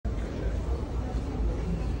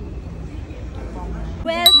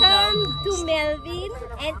Welcome to Melvin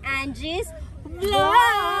and Angie's vlog!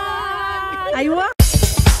 Aywa!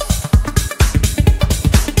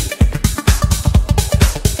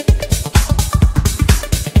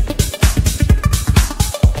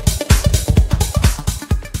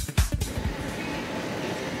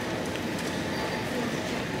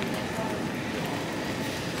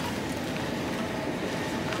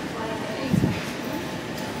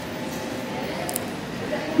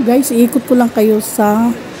 Guys, iikot ko lang kayo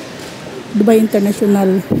sa Dubai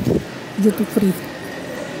International Duty Free.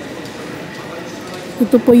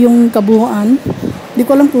 Ito po yung kabuuan. Hindi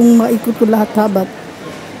ko alam kung maikot ko lahat habat.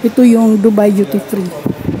 Ito yung Dubai Duty Free.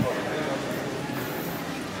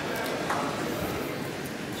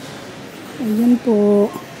 Ayan po.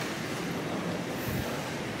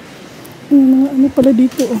 Ano pala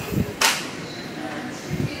dito?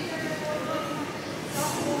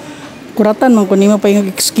 Kuratan man, kunin mo pa yung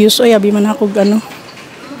excuse. Oy, abi man ako ano.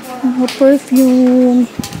 Perfume.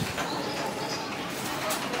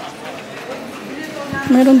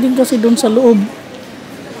 Meron din kasi doon sa loob.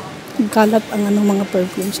 Kalat ang mga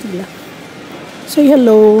perfumes nila. Say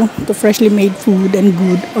hello to freshly made food and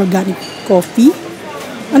good organic coffee.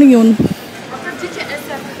 Ano yun?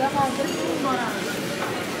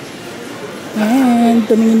 And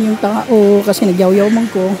tumingin yung tao kasi nagyaw-yaw man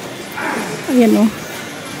ko. Ayan o.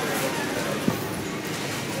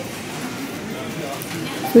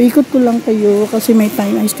 So, ikot ko lang kayo kasi may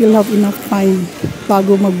time. I still have enough time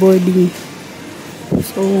bago mag-boarding.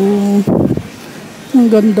 So, ang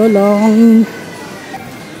ganda lang.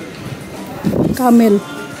 Camel.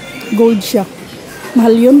 Gold siya.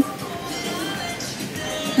 Mahal yun.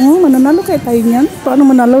 Oh, mananalo kayo tayo niyan. Paano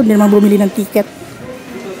manalo? Hindi naman bumili ng ticket.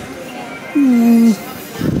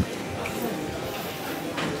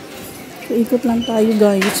 So, ikot lang tayo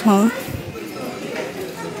guys, ha?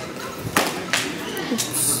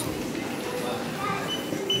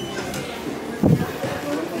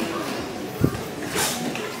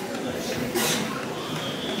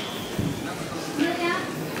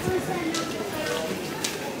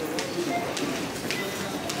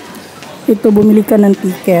 Ito, bumili ka ng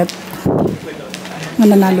ticket,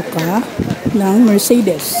 mananalo ka ng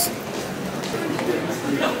Mercedes.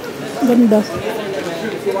 Ganda.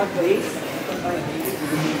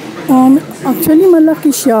 Actually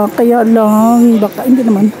malaki siya, kaya lang baka hindi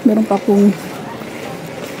naman, meron pa akong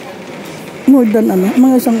more than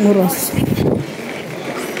mga isang oras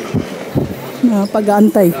na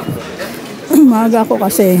pag-aantay. Maaga ako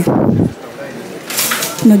kasi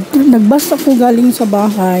nagbas ako galing sa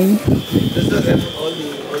bahay.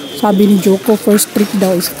 Sabi ni Joko, first trip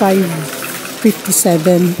daw is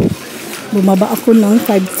 5:57. Bumaba ako ng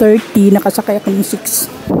 5:30, nakasakay ako ng 6.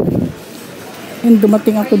 And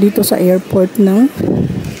dumating ako dito sa airport ng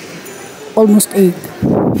almost 8.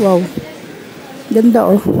 Wow.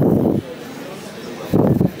 Ganda oh.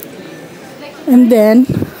 And then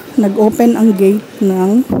nag-open ang gate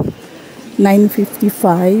ng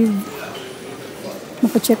 9:55.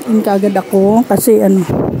 Naka-check-in kaagad ako kasi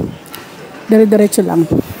dire-diretso lang.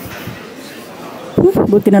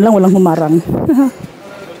 Buti na lang walang humarang.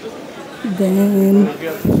 Then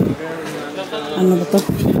ano ba to?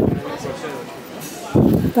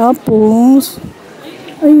 Tapos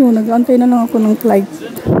ayun, nag-aantay na lang ako ng flight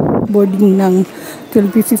boarding ng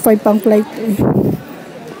 12:55 pang flight eh.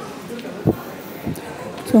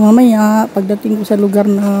 So mamaya, pagdating ko sa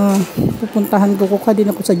lugar na pupuntahan ko, kukuha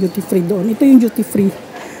din ako sa duty free doon. Ito yung duty free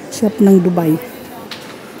shop ng Dubai.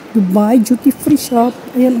 Dubai duty free shop.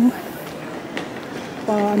 Ayan oh.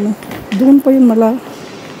 Doon pa yun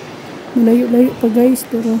malayo-layo pa guys.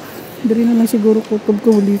 Pero dari na lang siguro kutob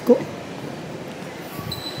ko, huli ko.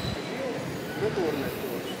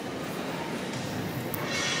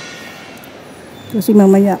 Kasi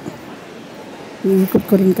mamaya, iikot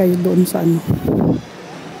ko rin kayo doon sa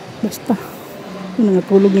basta, yung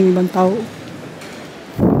natulog ng ibang tao.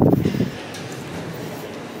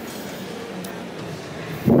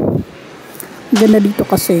 Ganda dito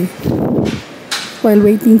kasi, while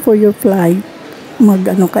waiting for your flight,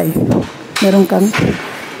 meron kang,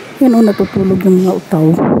 natutulog ng mga utaw.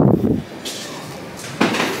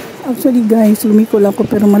 Actually guys, lumiko lang ko,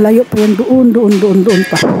 pero malayo pa yan, doon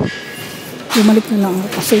pa. Bumalik na lang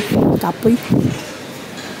ako kasi,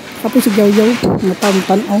 kapoy si Yaw-Yaw,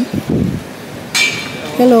 natang-tanaw.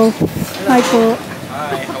 Hello. Hi po.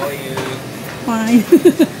 Hi, how are you? Fine.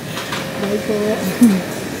 Hi po.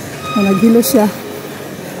 Naghilo siya.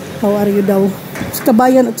 How are you daw? Si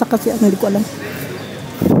Kabayan at saka si hindi ko alam.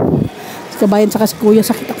 Si Kabayan at saka si Kuya,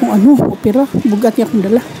 sakit akong opera. Bugat niya akong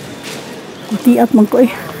dala. Tiat man ko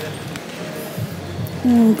eh.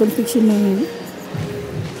 Confection ng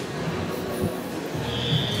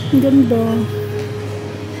Ang ganda.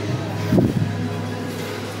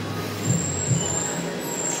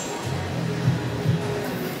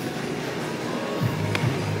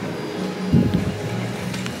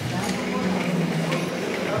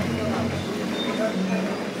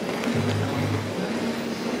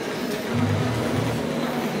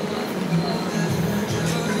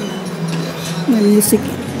 May music.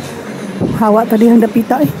 Hawa tadi ang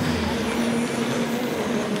dapita eh.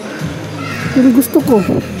 Pero gusto ko.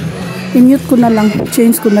 I-mute ko na lang.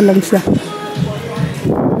 Change ko na lang siya.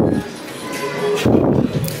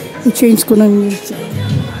 I-change ko ng music.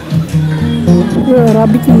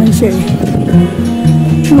 Arabic naman siya eh.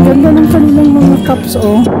 Ang ganda ng kanilang mga cups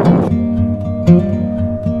oh.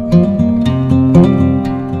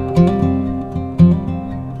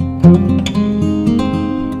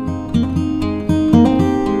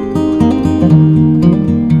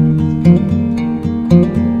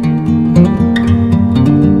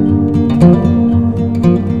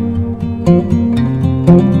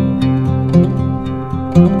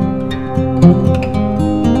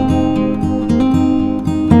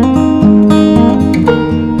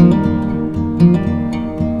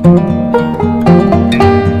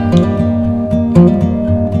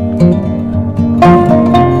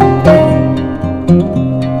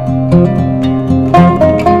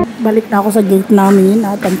 Balik na ako sa gate namin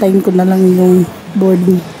at antayin ko na lang yung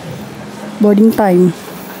boarding time.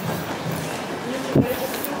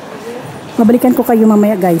 Mabalikan ko kayo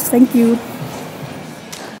mamaya guys. Thank you.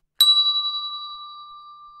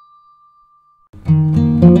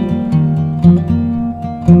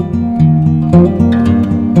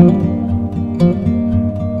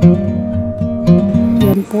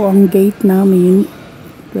 Yan po ang gate namin.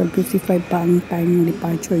 12:55 pa ang time ng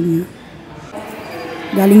departure niya.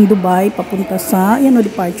 Galing Dubai, papunta sa, yan o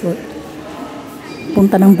departure.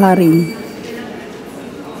 Punta ng Bahrain.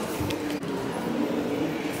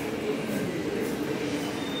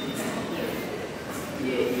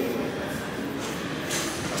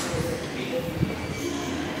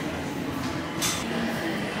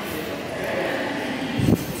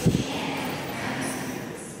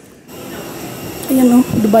 Ayan o,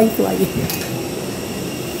 Dubai flight.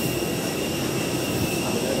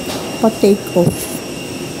 Pa-take off.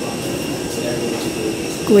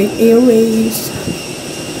 Kuwait Airways.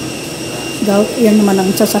 Gulf, yan naman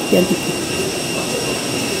ang sasakyan.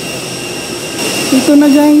 Ito na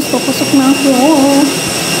guys, papasok na ako.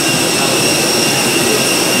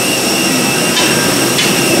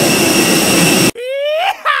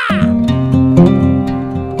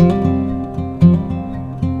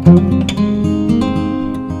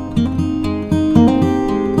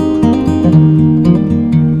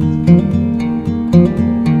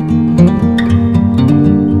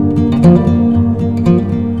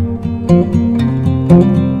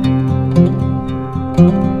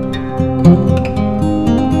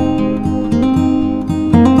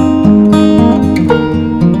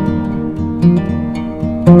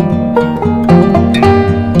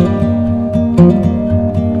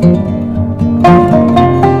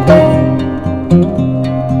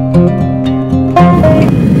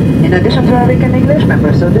 In addition to Arabic and English,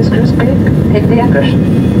 members of this crew speak Hindi English.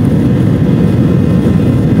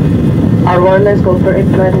 Our wireless golfer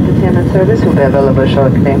in-flight entertainment service will be available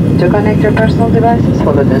shortly. To connect your personal devices,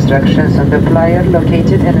 follow the instructions on the flyer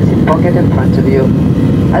located in a zip pocket in front of you.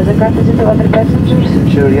 As a courtesy to other passengers,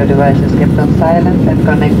 ensure your device is kept on silent and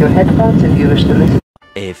connect your headphones if you wish to listen.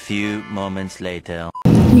 A few moments later.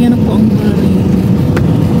 Yan po ang Bahrain.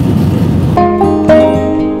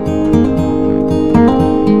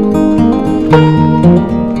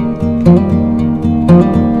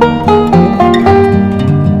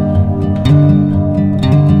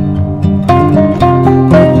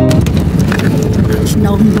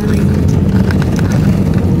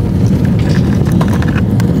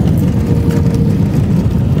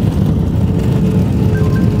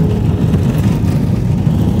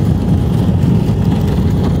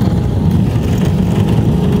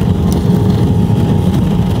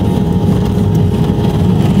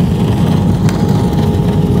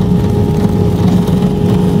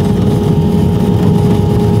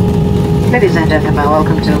 Ladies and gentlemen,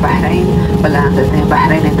 welcome to Bahrain. We landed in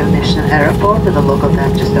Bahrain International Airport with the local time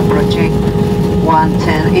just approaching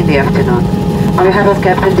 1:10 in the afternoon. On behalf of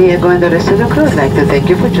Captain Diego and the rest of the crew, I'd like to thank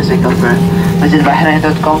you for choosing Gulf. Visit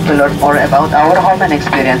bahrain.com to learn more about our home and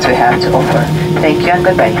experience we have to offer. Thank you and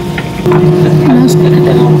goodbye. Last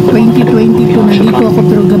 2022, nandito ako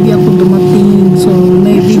pero gabi ako dumating. So,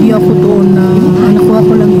 may video ako doon na nakuha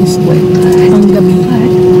ko lang is ang gabi.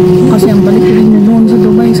 Kasi ang balik ko rin doon sa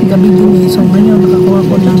Dubai, sa gabi din eh. So, ngayon nakakuha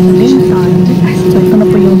ko ng daytime. So, ito na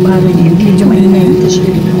po yung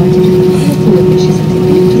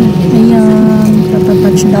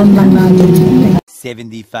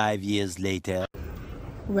 75 years later.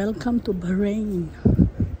 Welcome to Bahrain.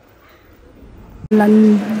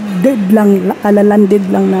 Landed lang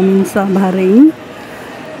namin sa Bahrain.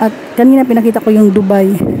 At kanina pinakita ko yung Dubai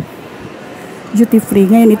duty free.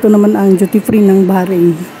 Ngayon ito naman ang duty free ng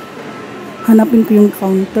Bahrain. Hanapin ko yung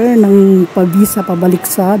counter ng pa-visa pabalik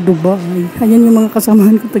sa Dubai. Ayan yung mga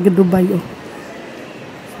kasamahan ko taga Dubai. Oh.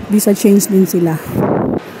 Visa change din sila.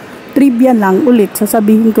 Trivia lang ulit.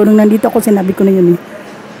 Sasabihin ko nung nandito ako, sinabi ko na yun eh.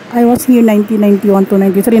 I was here 1991 to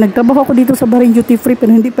 93. Nagtrabaho ako dito sa Bahrain duty free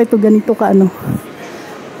pero hindi pa ito ganito ka ano.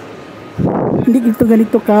 Hindi ito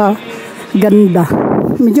ganito ka ganda.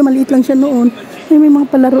 Medyo maliit lang siya noon. Ay, may mga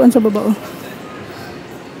palaruan sa baba. Oh.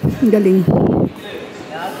 Galing.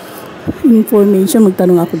 Information,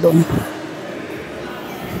 magtanong ako doon.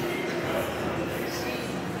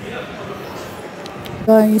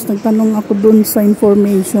 Guys, nagtanong ako doon sa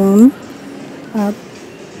information at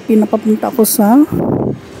pinapapunta ako sa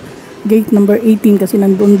gate number 18 kasi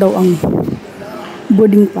nandun daw ang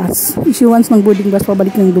boarding pass. Issuance ng boarding pass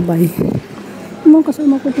pabalik ng Dubai. Mga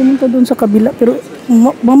kasama ko pumunta doon sa kabila pero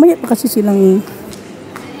mamaya pa kasi silang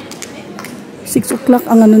 6 o'clock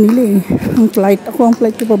ang ano nila eh. Ang flight. Ako ang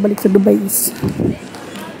flight ko pabalik sa Dubai is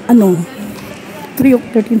 3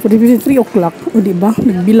 o'clock. O diba?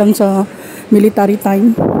 Nagbilang sa military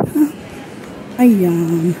time.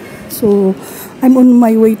 Ayan. So, I'm on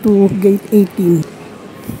my way to gate 18.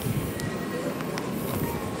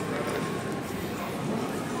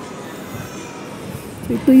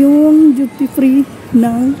 So, ito yung duty free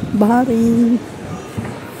ng Bahrain.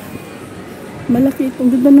 Malaki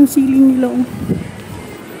itong ganda ng ceiling nila. Oh.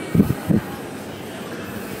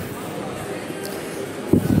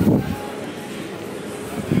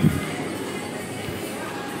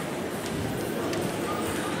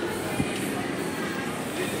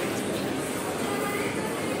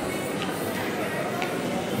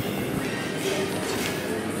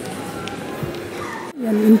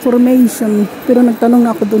 Yan, information. Pero nagtanong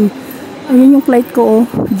na ako dun. Ayan yung flight ko, oh.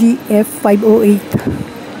 GF 508.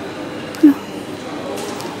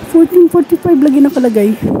 14:45 lagi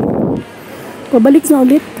nakalagay. Pabalik na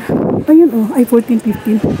ulit. Ayun, oh. Ay,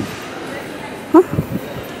 14:15. Ha?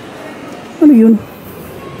 Ano yun?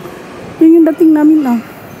 Yun yung dating namin, ah.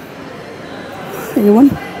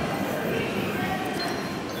 Ayun.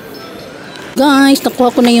 Guys,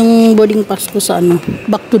 nakuha ko na yung boarding pass ko sa ano.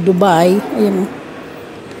 Back to Dubai. Ayan, oh.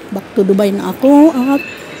 Back to Dubai na ako at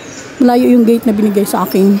malayo yung gate na binigay sa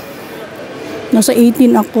akin. Nasa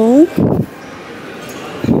 18 ako.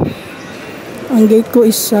 Ang gate ko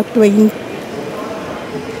is 21.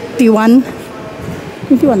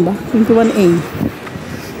 21 ba? 21A.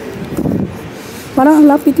 Parang ang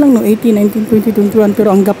lapit lang no, 18, 19, 20, 21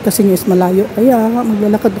 pero ang gap kasi niya is malayo. Kaya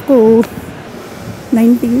maglalakad ako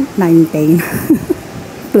 19.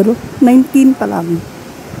 Pero 19 pa lang.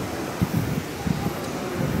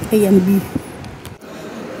 A and B.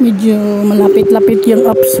 Medyo malapit-lapit yung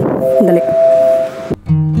ups. Dali.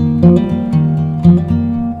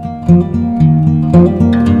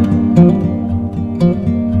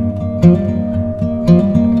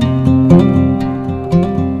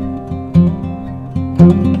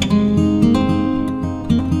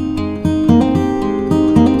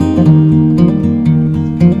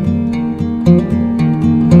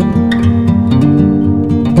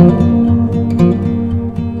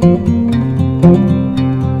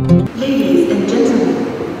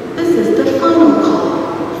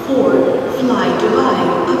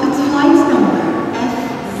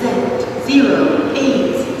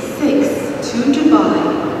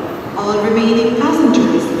 All remaining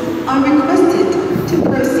passengers are requested to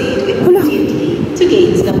proceed immediately to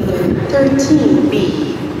gate number 13B.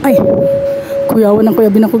 Ay, kuyawan ng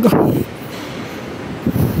kuyabin ako.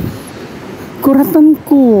 Kuratan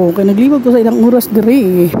ko. Kaya naglibag ko sa ilang oras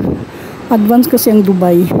dire. Advance kasi ang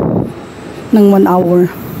Dubai ng 1 hour.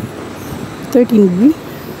 13B.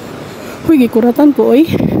 Huy, kuratan ko, oy.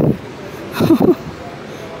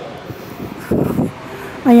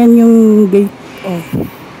 Ayan yung gate. Oh.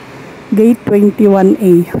 Gate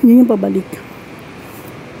 21A. Yun yung pabalik.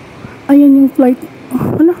 Ayan yung flight.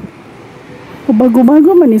 Hala.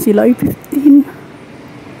 Bago-bago man sila. Ay,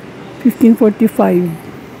 15:45.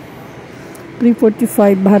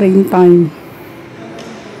 3:45 Bahrain time.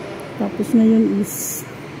 Tapos na yun is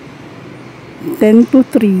 10 to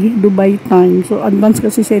 3 Dubai time. So, advance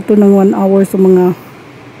kasi sa ito ng 1 hour sa mga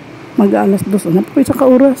mag-alas 2. Ano pa sa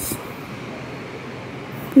kauras?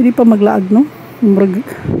 Pwede pa maglaag, no?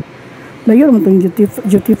 Layo naman itong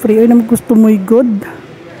duty free. Ay naman gusto mo'y good.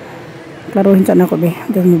 Klarohin sana ako, be.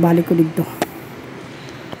 Dahil mabalik ko dito.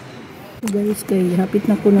 So guys, kay hapit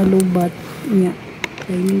na ko na lubat. Nga.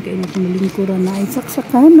 Timing kayo na kumulingkuran na isak sa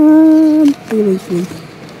kanan. Ay, wait.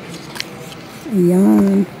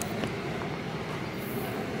 Ayan.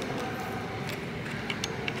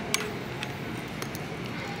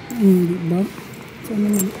 Diba? Saan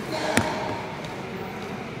naman?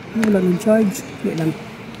 Wala ng charge. Hindi lang.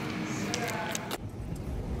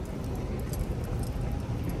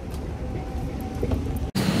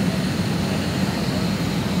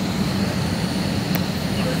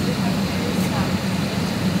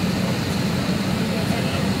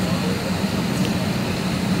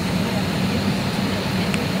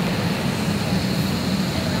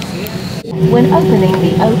 When opening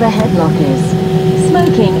the overhead lockers,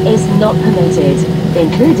 smoking is not permitted,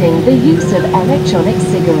 including the use of electronic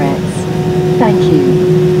cigarettes. Thank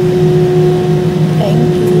you.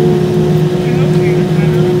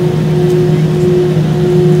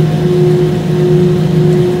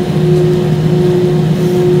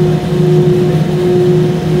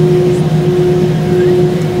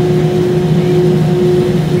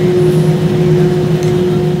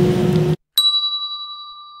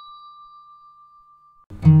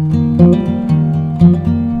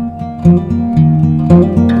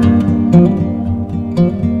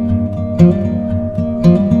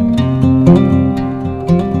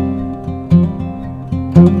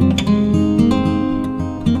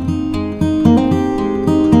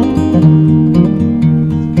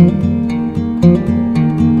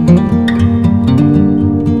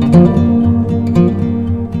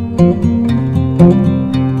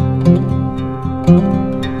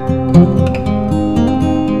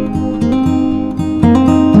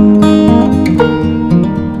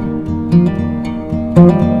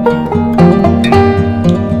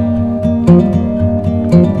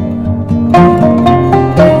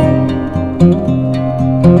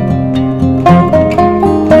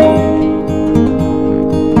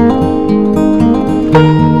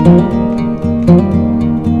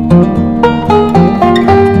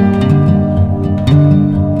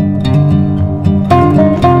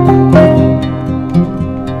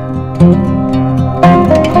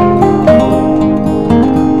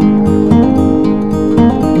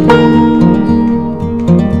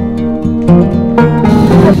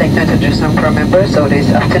 So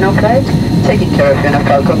this afternoon flight, taking care of you in a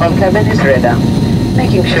Falcon cabin is Reda.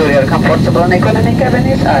 Making sure you're comfortable in economy cabin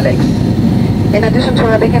is Alex. In addition to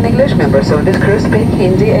Arabic and English, members of this crew speak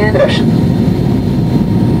Hindi and Russian.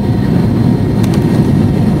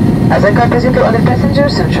 As a courtesy to other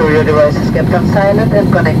passengers, ensure your device is kept on silent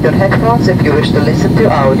and connect your headphones if you wish to listen to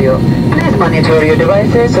audio. Please monitor your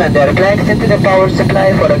devices when they are plugged into the power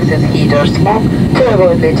supply for excess heat or smoke to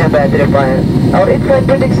avoid leaching battery fire. Our in-flight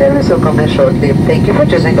predict service will commence shortly. Thank you for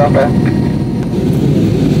choosing Opera.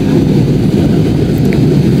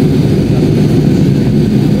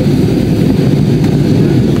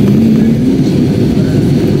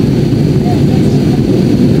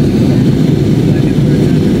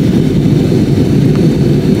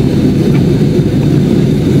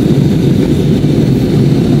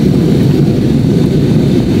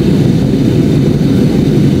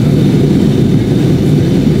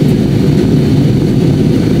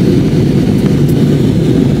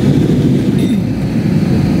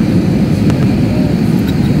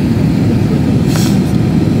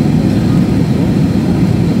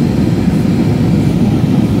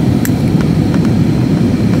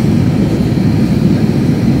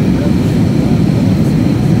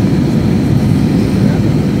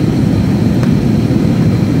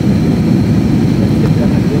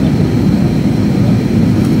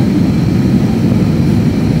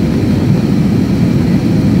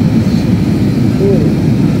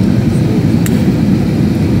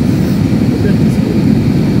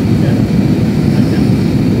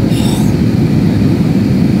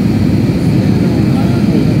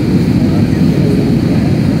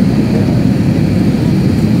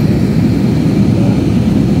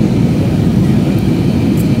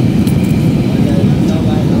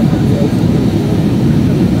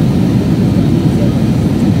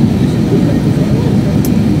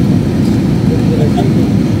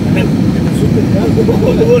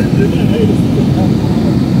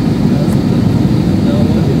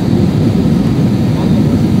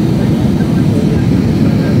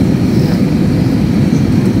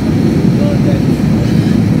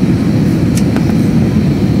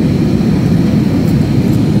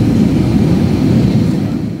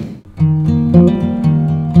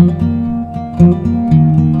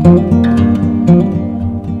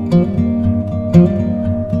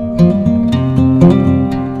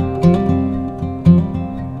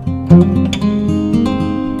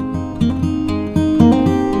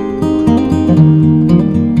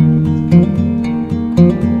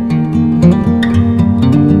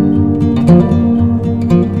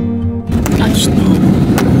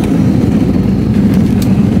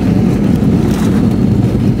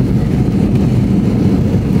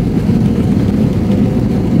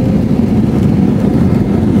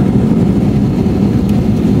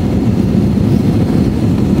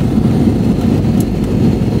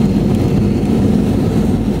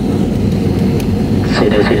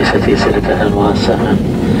 أهلا وسهلا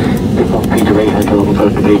بكم في دبي هدوء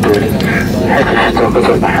دبي دولي حيث التوقيت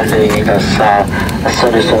المحلي إلى الساعة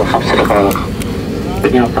 6:05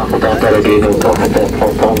 باليوم نأخذ 3 دقيقة وتوقيت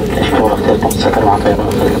الفوضى نشكر اختياركم السفر مع طيران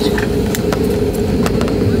الخليج.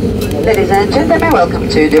 Ladies and gentlemen, welcome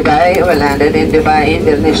to Dubai. We landed in Dubai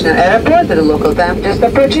International Airport with the local time just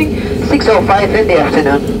approaching 6:05 in the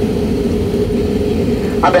afternoon.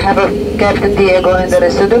 On behalf of Captain Diego and the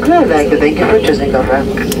rest of the crew, I'd like to thank you for choosing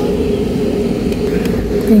Gulf.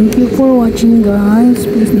 Thank you for watching, guys.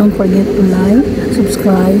 Please don't forget to like,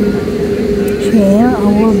 subscribe, share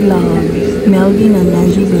our vlog, Melvin and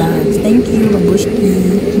Angie vlogs. Thank you, Babushki.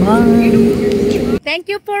 Bye. Thank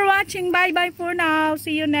you for watching. Bye bye for now.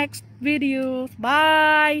 See you next video.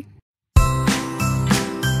 Bye.